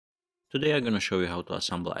Today I'm going to show you how to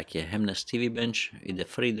assemble Ikea HEMNES TV bench with the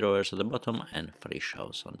 3 drawers at the bottom and 3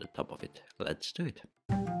 shelves on the top of it. Let's do it.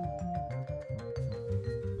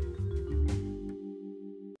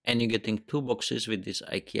 And you're getting 2 boxes with this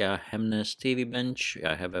Ikea HEMNES TV bench.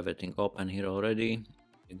 I have everything open here already.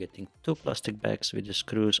 You're getting 2 plastic bags with the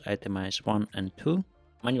screws itemized 1 and 2.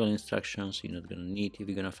 Manual instructions you're not going to need if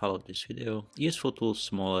you're going to follow this video. Useful tools,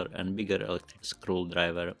 smaller and bigger electric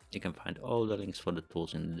screwdriver. You can find all the links for the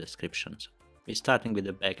tools in the descriptions. We're starting with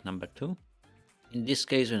the bag number 2. In this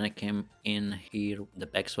case, when I came in here, the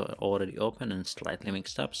bags were already open and slightly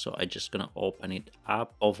mixed up, so I'm just gonna open it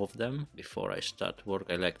up, both of them, before I start work.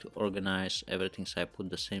 I like to organize everything, so I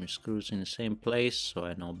put the same screws in the same place, so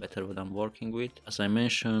I know better what I'm working with. As I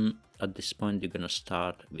mentioned, at this point, you're gonna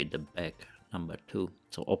start with the bag number 2.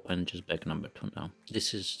 So open just bag number 2 now.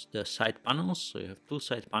 This is the side panels, so you have 2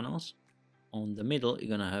 side panels. On the middle, you're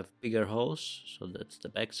gonna have bigger holes, so that's the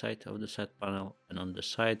back side of the side panel, and on the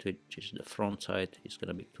side, which is the front side, is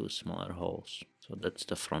gonna be 2 smaller holes. So that's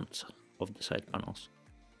the front of the side panels.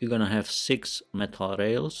 You're gonna have 6 metal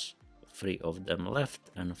rails, 3 of them left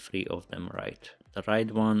and 3 of them right. The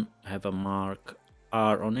right one have a mark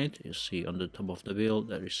R on it. You see on the top of the wheel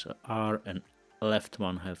there is a R, and left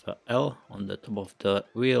one have a L on the top of the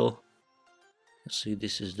wheel. You see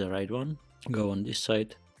this is the right one. Go on this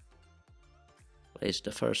side. Place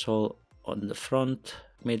the first hole on the front,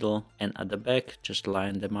 middle and at the back, just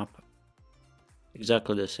line them up.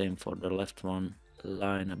 Exactly the same for the left one.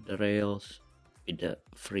 Line up the rails with the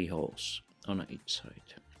 3 holes on each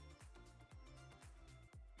side.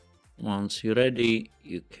 Once you're ready,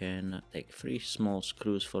 you can take 3 small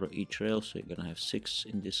screws for each rail, so you're gonna have 6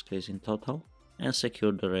 in this case in total. And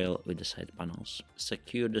secure the rail with the side panels.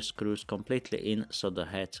 Secure the screws completely in so the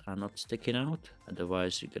heads are not sticking out,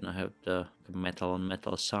 otherwise you're gonna have the metal on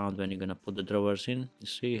metal sound when you're gonna put the drawers in. You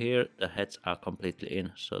see here the heads are completely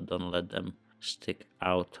in, so don't let them stick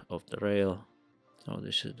out of the rail. So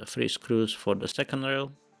this is the 3 screws for the second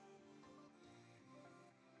rail.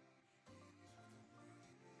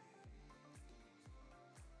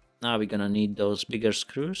 Now we're gonna need those bigger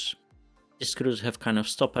screws. The screws have kind of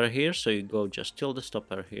stopper here, so you go just till the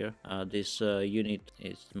stopper here. This unit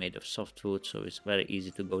is made of softwood, so it's very easy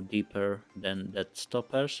to go deeper than that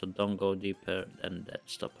stopper, so don't go deeper than that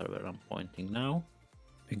stopper where I'm pointing now.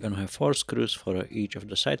 We're gonna have 4 screws for each of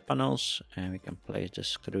the side panels, and we can place the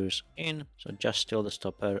screws in, so just till the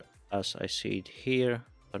stopper as I see it here,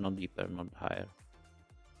 but not deeper, not higher.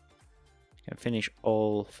 You can finish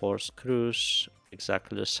all 4 screws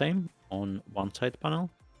exactly the same on one side panel.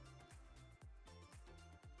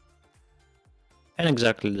 And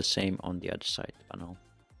exactly the same on the other side panel.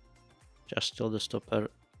 Just till the stopper,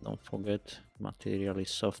 don't forget, material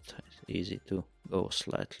is soft, it's easy to go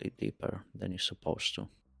slightly deeper than you're supposed to.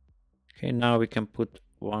 Okay, now we can put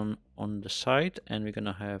one on the side, and we're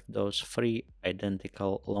gonna have those 3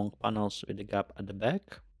 identical long panels with a gap at the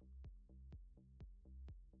back.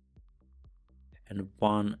 And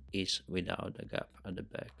one is without a gap at the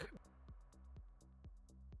back.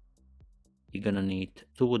 You're gonna need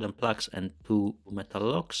 2 wooden plugs and 2 metal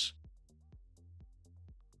locks.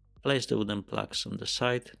 Place the wooden plugs on the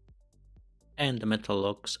side and the metal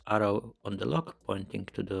locks arrow on the lock pointing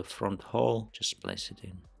to the front hole, just place it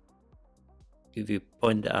in. If you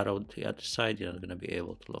point the arrow to the other side, you're not gonna be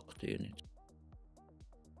able to lock the unit.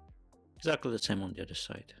 Exactly the same on the other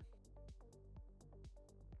side.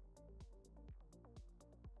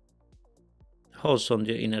 Holes on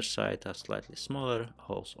the inner side are slightly smaller,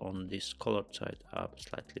 holes on this colored side are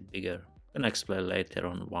slightly bigger. I'll explain later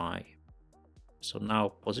on why. So now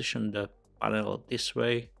position the panel this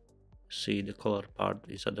way. See the colored part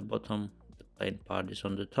is at the bottom, the plain part is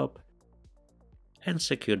on the top. And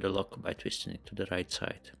secure the lock by twisting it to the right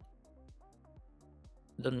side.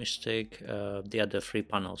 Don't mistake the other 3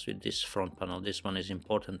 panels with this front panel. This one is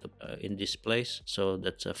important in this place, so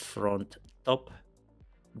that's a front top.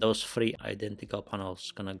 Those 3 identical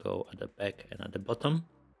panels gonna go at the back and at the bottom.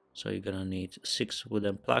 So you're gonna need 6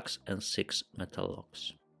 wooden plugs and 6 metal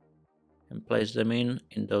locks. And place them in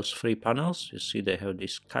those 3 panels. You see they have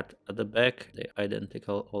this cut at the back. They're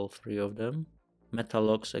identical, all 3 of them. Metal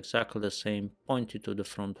locks exactly the same, pointed to the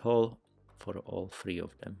front hole for all 3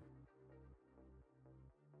 of them.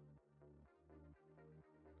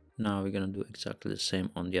 Now we're gonna do exactly the same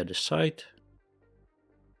on the other side.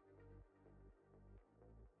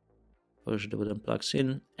 Push the wooden plugs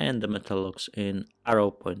in and the metal locks in,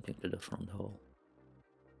 arrow pointing to the front hole.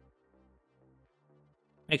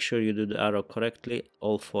 Make sure you do the arrow correctly,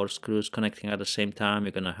 all 4 screws connecting at the same time.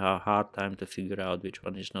 You're gonna have a hard time to figure out which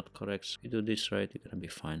one is not correct. So if you do this right, you're gonna be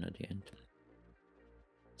fine at the end.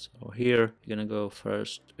 So here you're gonna go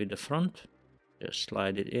first with the front, just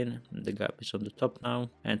slide it in, the gap is on the top now,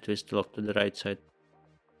 and twist the lock to the right side.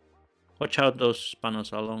 Watch out, those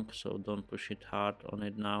panels are long, so don't push it hard on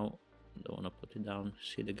it now. Don't want to put it down.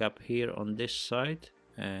 See the gap here on this side,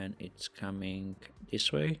 and it's coming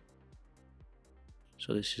this way.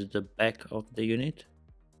 So this is the back of the unit.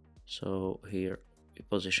 So here we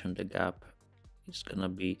position the gap. It's gonna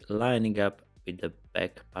be lining up with the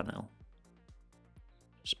back panel.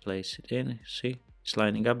 Just place it in, see? It's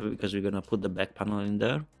lining up because we're gonna put the back panel in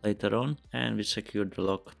there later on, and we secure the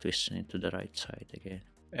lock, twisting it to the right side again.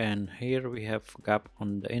 And here we have gap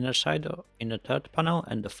on the inner side in the third panel,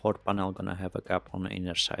 and the fourth panel gonna have a gap on the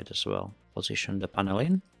inner side as well. Position the panel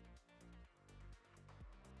in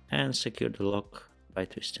and secure the lock by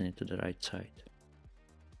twisting it to the right side.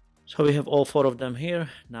 So we have all four of them here.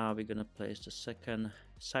 Now we're gonna place the second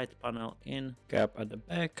side panel in. Gap at the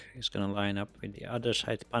back is gonna line up with the other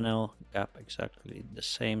side panel. Gap exactly the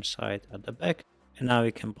same side at the back. And now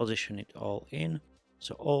we can position it all in.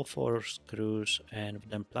 So all four screws and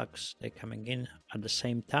wooden plugs, they're coming in at the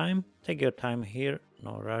same time. Take your time here,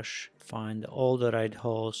 no rush. Find all the right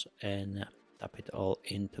holes and tap it all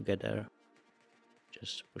in together.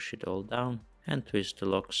 Just push it all down and twist the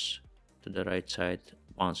locks to the right side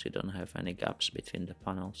once you don't have any gaps between the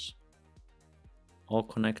panels. All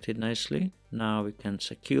connected nicely. Now we can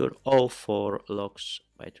secure all four locks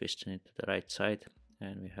by twisting it to the right side,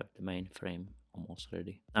 and we have the main frame almost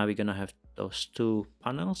ready. Now we're gonna have those two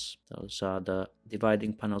panels. Those are the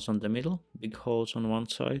dividing panels on the middle, big holes on one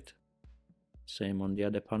side, same on the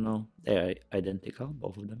other panel. They are identical,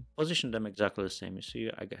 both of them. Position them exactly the same. You see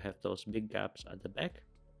I have those big gaps at the back,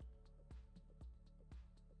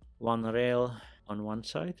 one rail on one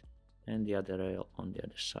side and the other rail on the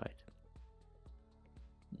other side.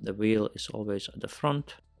 The wheel is always at the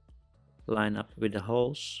front. Line up with the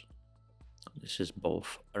holes. This is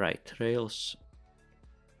both right rails,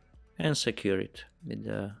 and secure it with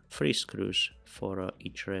the 3 screws for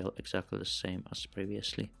each rail, exactly the same as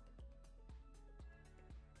previously.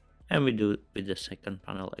 And we do with the second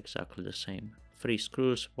panel exactly the same. 3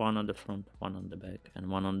 screws, one on the front, one on the back, and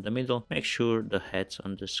one on the middle. Make sure the heads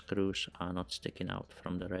on the screws are not sticking out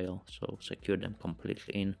from the rail, so secure them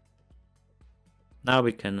completely in. Now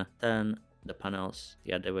we can turn the panels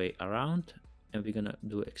the other way around, and we're gonna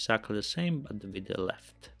do exactly the same but with the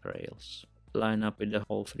left rails. Line up with the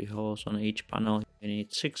whole 3 holes on each panel. We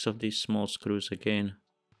need 6 of these small screws again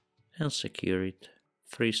and secure it.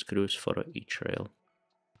 3 screws for each rail.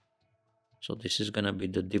 So this is gonna be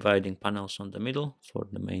the dividing panels on the middle for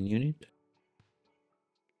the main unit.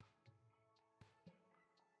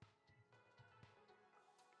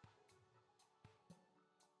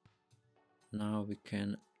 Now we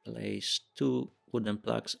can place 2 wooden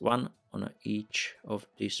plugs, one on each of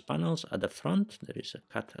these panels at the front. There is a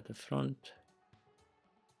cut at the front.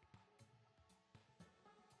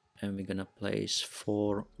 And we're gonna place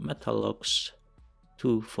 4 metal locks,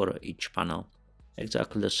 2 for each panel.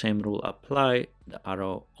 Exactly the same rule apply. The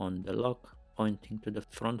arrow on the lock pointing to the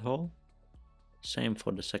front hole. Same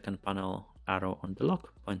for the second panel, arrow on the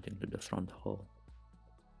lock pointing to the front hole.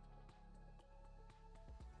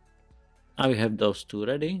 Now we have those 2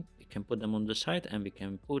 ready. We can put them on the side, and we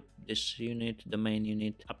can put this unit, the main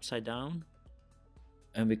unit, upside down.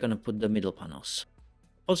 And we're gonna put the middle panels.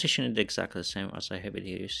 Position it exactly the same as I have it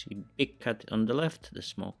here. You see big cut on the left, the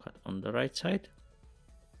small cut on the right side.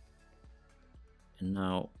 And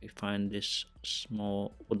now we find this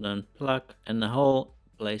small wooden plug and the hole,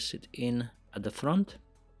 place it in at the front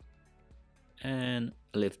and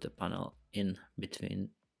lift the panel in between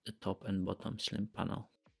the top and bottom slim panel.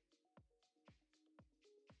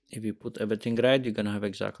 If you put everything right, you're gonna have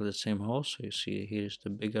exactly the same hole. So you see here's the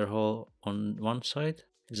bigger hole on one side,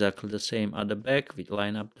 exactly the same at the back. We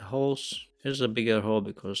line up the holes. Here's a bigger hole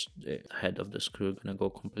because the head of the screw is gonna go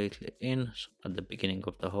completely in. So at the beginning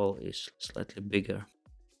of the hole is slightly bigger.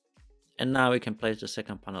 And now we can place the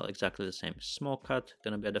second panel exactly the same. Small cut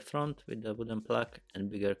gonna be at the front with the wooden plug,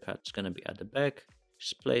 and bigger cut's gonna be at the back.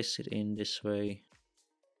 Just place it in this way.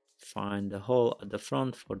 Find the hole at the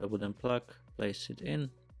front for the wooden plug, place it in.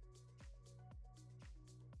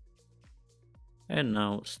 And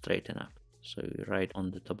now straighten up. So you're right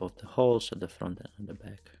on the top of the holes at the front and at the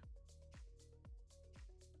back.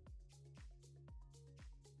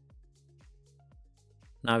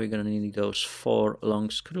 Now we're gonna need those 4 long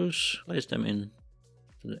screws. Place them in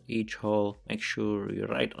to each hole. Make sure you're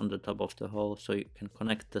right on the top of the hole so you can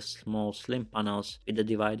connect the small slim panels with the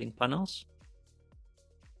dividing panels.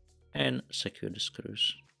 And secure the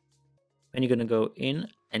screws. When you're gonna go in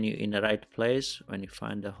and you're in the right place, when you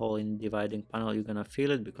find the hole in the dividing panel, you're gonna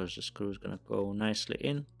feel it because the screw is gonna go nicely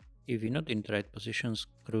in. If you're not in the right position,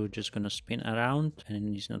 screw just gonna spin around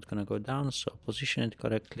and it's not gonna go down. So position it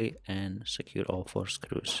correctly and secure all 4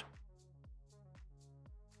 screws.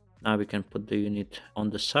 Now we can put the unit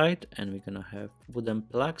on the side and we're gonna have wooden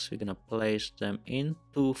plugs. We're gonna place them in,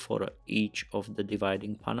 2 for each of the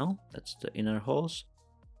dividing panel. That's the inner holes.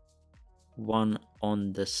 1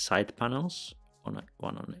 on the side panels, one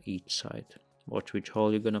on each side. Watch which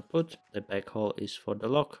hole you're gonna put. The back hole is for the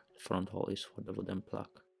lock, the front hole is for the wooden plug.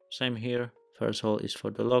 Same here, first hole is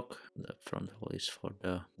for the lock, the front hole is for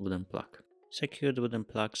the wooden plug. Secure the wooden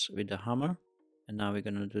plugs with the hammer. And now we're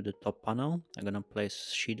gonna do the top panel. I'm gonna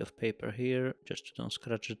place a sheet of paper here just to don't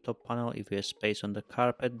scratch the top panel. If you have space on the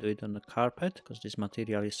carpet, do it on the carpet because this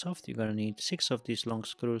material is soft. You're gonna need 6 of these long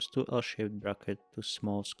screws, 2 L-shaped brackets, 2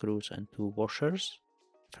 small screws and 2 washers.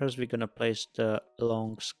 First we're gonna place the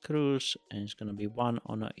long screws and it's gonna be 1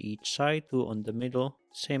 on each side, 2 on the middle.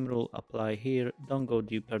 Same rule apply here. Don't go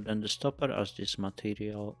deeper than the stopper as this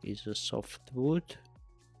material is a soft wood.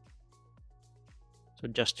 So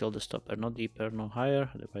just till the stopper, no deeper, no higher,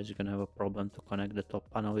 otherwise you're gonna have a problem to connect the top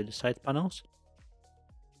panel with the side panels.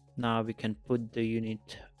 Now we can put the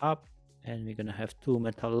unit up and we're gonna have 2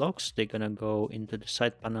 metal locks. They're gonna go into the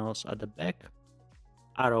side panels at the back.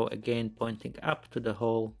 Arrow again pointing up to the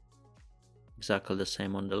hole. Exactly the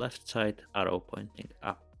same on the left side, arrow pointing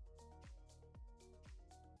up.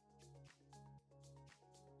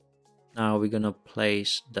 Now we're gonna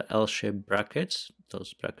place the L-shaped brackets.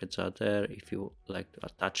 Those brackets are there if you like to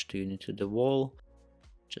attach the unit to the wall.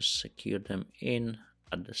 Just secure them in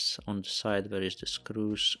on the side where is the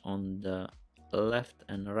screws on the left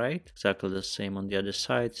and right. Exactly the same on the other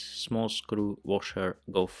side. Small screw washer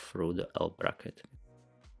go through the L bracket.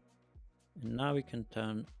 And now we can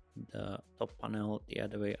turn the top panel the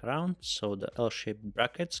other way around. So the L-shaped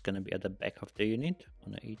brackets gonna be at the back of the unit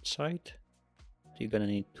on each side. You're gonna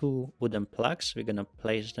need 2 wooden plugs. We're gonna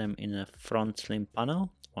place them in a front slim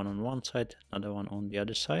panel, 1 on one side, another one on the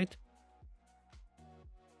other side.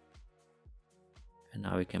 And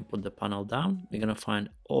now we can put the panel down. We're gonna find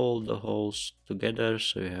all the holes together.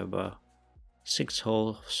 So you have 6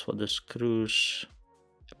 holes for the screws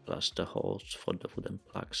plus the holes for the wooden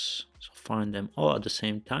plugs. So find them all at the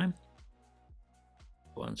same time.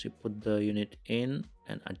 Once you put the unit in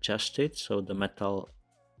and adjust it, so the metal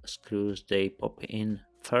screws they pop in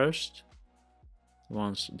first.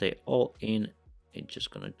 Once they all in, it's just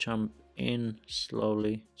gonna jump in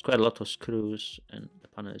slowly. It's quite a lot of screws and the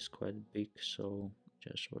panel is quite big, so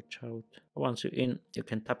just watch out. Once you're in, you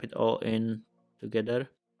can tap it all in together.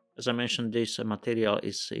 As I mentioned, this material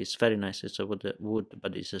is very nice. It's a wood,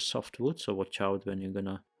 but it's a soft wood, so watch out when you're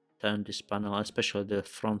gonna turn this panel, especially the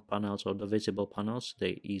front panels or the visible panels.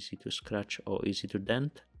 They're easy to scratch or easy to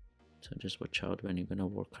dent. So just watch out when you're gonna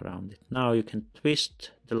work around it. Now you can twist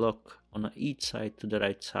the lock on each side to the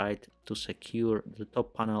right side to secure the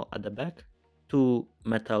top panel at the back. 2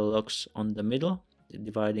 metal locks on the middle, the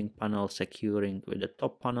dividing panel securing with the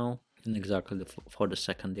top panel, and exactly for the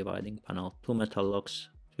second dividing panel, 2 metal locks,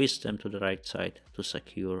 twist them to the right side to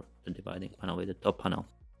secure the dividing panel with the top panel.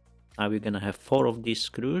 Now we're gonna have 4 of these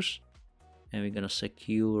screws and we're gonna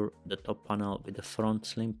secure the top panel with the front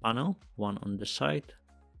slim panel, 1 on the side,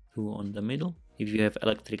 2 on the middle. If you have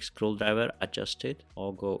electric screwdriver, adjust it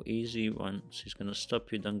or go easy. Once it's gonna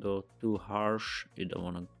stop, you don't go too harsh. You don't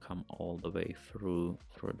want to come all the way through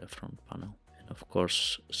the front panel. And of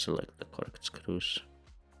course, select the correct screws.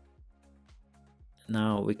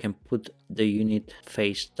 Now we can put the unit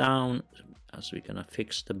face down as we're gonna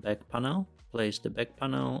fix the back panel. Place the back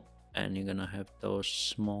panel and you're gonna have those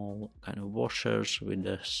small kind of washers with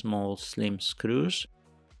the small slim screws.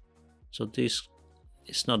 So this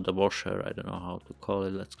it's not the washer, I don't know how to call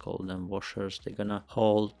it, let's call them washers. They're gonna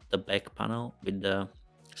hold the back panel with the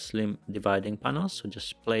slim dividing panel. So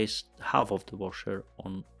just place half of the washer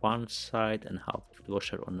on one side and half of the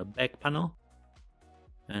washer on the back panel.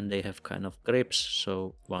 And they have kind of grips,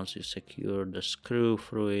 so once you secure the screw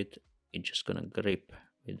through it, it's just gonna grip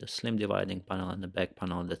with the slim dividing panel and the back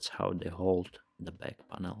panel. That's how they hold the back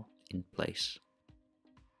panel in place.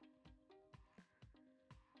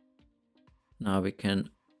 Now we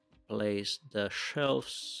can place the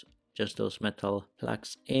shelves, just those metal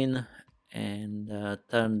plugs in, and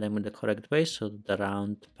turn them in the correct way so the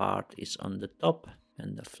round part is on the top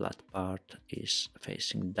and the flat part is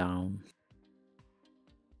facing down.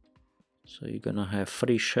 So you're gonna have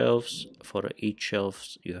 3 shelves. For each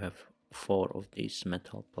shelf you have 4 of these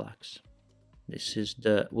metal plugs. This is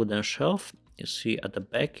the wooden shelf. You see at the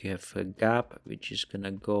back you have a gap which is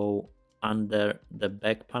gonna go under the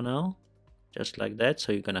back panel, just like that.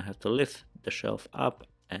 So you're gonna have to lift the shelf up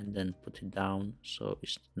and then put it down, so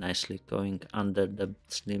it's nicely going under the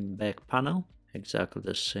slim back panel. Exactly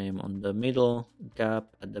the same on the middle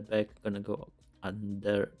gap at the back, gonna go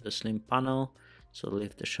under the slim panel, so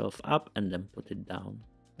lift the shelf up and then put it down.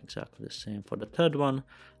 Exactly the same for the third one.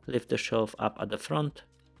 Lift the shelf up at the front,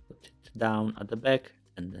 put it down at the back,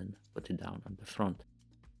 and then put it down at the front.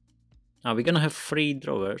 Now we're gonna have 3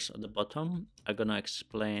 drawers at the bottom. I'm gonna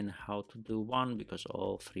explain how to do one because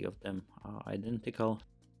all 3 of them are identical.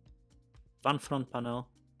 One front panel,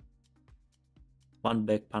 one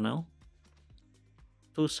back panel,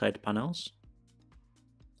 2 side panels,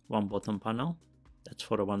 one bottom panel. That's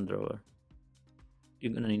for one drawer.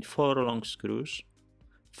 You're gonna need 4 long screws,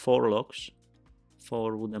 4 locks,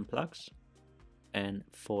 4 wooden plugs, and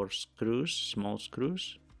 4 screws, small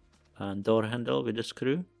screws, a door handle with a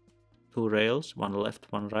screw, 2 rails, one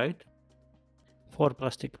left, one right, 4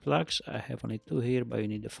 plastic plugs. I have only 2 here, but you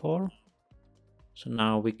need the 4. So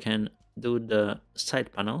now we can do the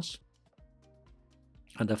side panels.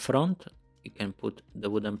 At the front, you can put the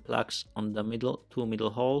wooden plugs on the middle, 2 middle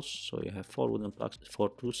holes. So you have 4 wooden plugs for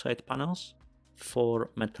 2 side panels, 4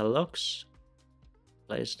 metal locks.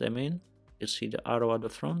 Place them in. You see the arrow at the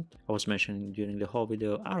front. I was mentioning during the whole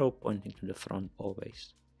video, arrow pointing to the front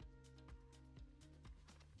always.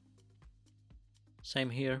 Same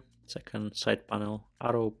here, second side panel,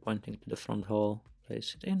 arrow pointing to the front hole,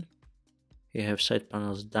 place it in. You have side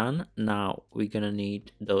panels done. Now we're gonna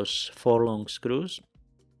need those 4 long screws.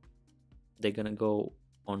 They're gonna go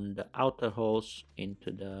on the outer holes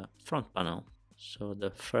into the front panel. So the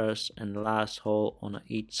first and last hole on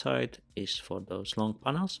each side is for those long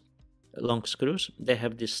panels. Long screws, they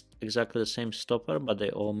have this exactly the same stopper, but they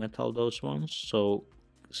all metal, those ones. So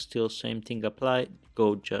still same thing apply,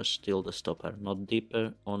 go just still the stopper, not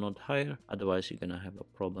deeper or not higher, otherwise you're gonna have a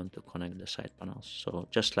problem to connect the side panels. So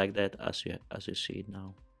just like that, as you see it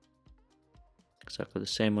now. Exactly the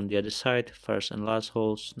same on the other side, first and last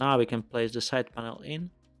holes. Now we can place the side panel in.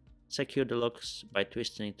 Secure the locks by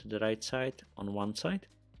twisting it to the right side on one side.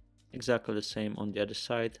 Exactly the same on the other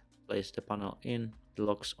side. Place the panel in, the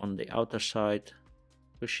locks on the outer side,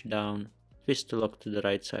 push down, twist the lock to the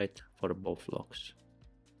right side for both locks.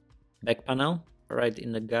 Back panel, right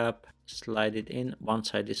in the gap, slide it in. One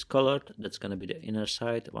side is colored, that's gonna be the inner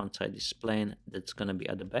side. One side is plain, that's gonna be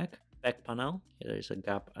at the back. Back panel, there is a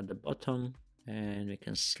gap at the bottom, and we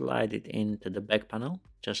can slide it into the back panel,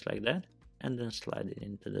 just like that, and then slide it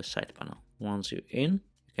into the side panel. Once you're in,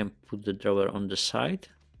 you can put the drawer on the side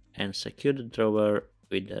and secure the drawer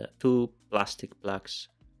with the 2 plastic plugs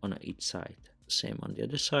on each side. Same on the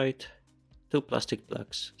other side, 2 plastic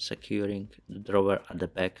plugs securing the drawer at the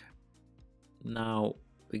back. Now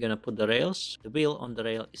we're gonna put the rails. The wheel on the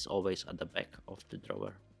rail is always at the back of the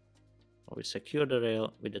drawer. So we secure the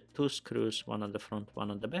rail with the 2 screws, one at the front,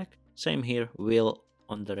 one at the back. Same here, wheel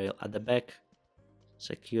on the rail at the back.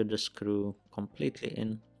 Secure the screw completely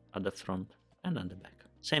in at the front and at the back.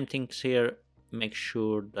 Same things here, make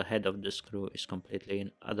sure the head of the screw is completely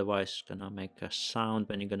in, otherwise it's gonna make a sound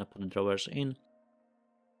when you're gonna put the drawers in.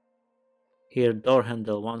 Here, door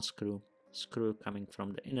handle, 1 screw, screw coming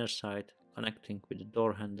from the inner side, connecting with the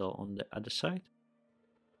door handle on the other side.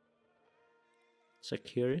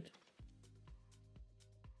 Secure it.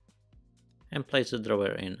 And place the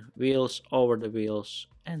drawer in. Wheels over the wheels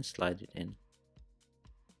and slide it in.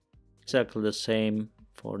 Exactly the same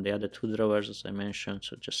for the other 2 drawers as I mentioned,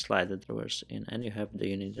 so just slide the drawers in and you have the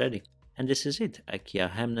unit ready. And this is it,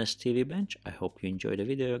 Ikea HEMNES TV bench. I hope you enjoyed the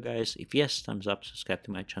video, guys. If yes, thumbs up, subscribe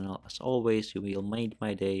to my channel. As always, you will make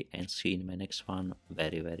my day, and see you in my next one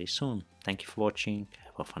very soon. Thank you for watching.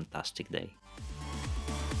 Have a fantastic day.